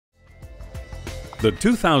The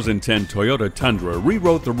 2010 Toyota Tundra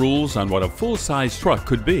rewrote the rules on what a full-size truck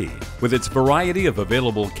could be. With its variety of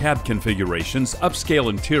available cab configurations,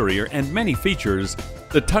 upscale interior, and many features,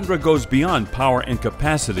 the Tundra goes beyond power and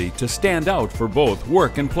capacity to stand out for both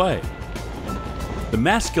work and play. The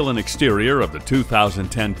masculine exterior of the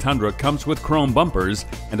 2010 Tundra comes with chrome bumpers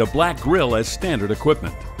and a black grille as standard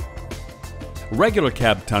equipment. Regular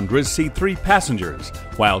cab Tundras seat 3 passengers,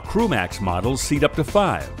 while CrewMax models seat up to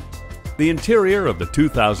 5. The interior of the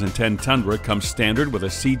 2010 Tundra comes standard with a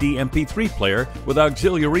CD MP3 player with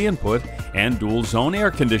auxiliary input and dual-zone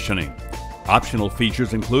air conditioning. Optional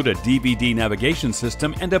features include a DVD navigation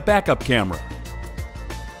system and a backup camera.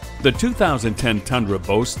 The 2010 Tundra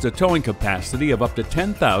boasts a towing capacity of up to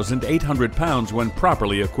 10,800 pounds when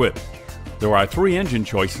properly equipped. There are 3 engine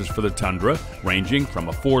choices for the Tundra, ranging from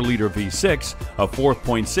a 4-liter V6, a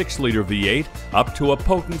 4.6-liter V8, up to a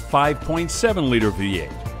potent 5.7-liter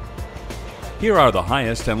V8. Here are the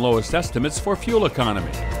highest and lowest estimates for fuel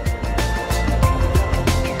economy.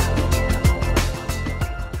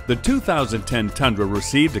 The 2010 Tundra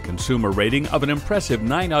received a consumer rating of an impressive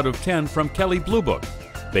 9 out of 10 from Kelley Blue Book,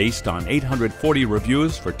 based on 840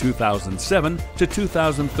 reviews for 2007 to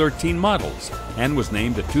 2013 models, and was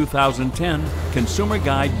named a 2010 Consumer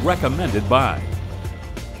Guide Recommended By.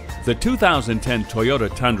 The 2010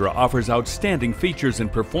 Toyota Tundra offers outstanding features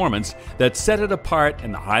and performance that set it apart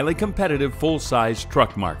in the highly competitive full-size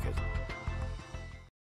truck market.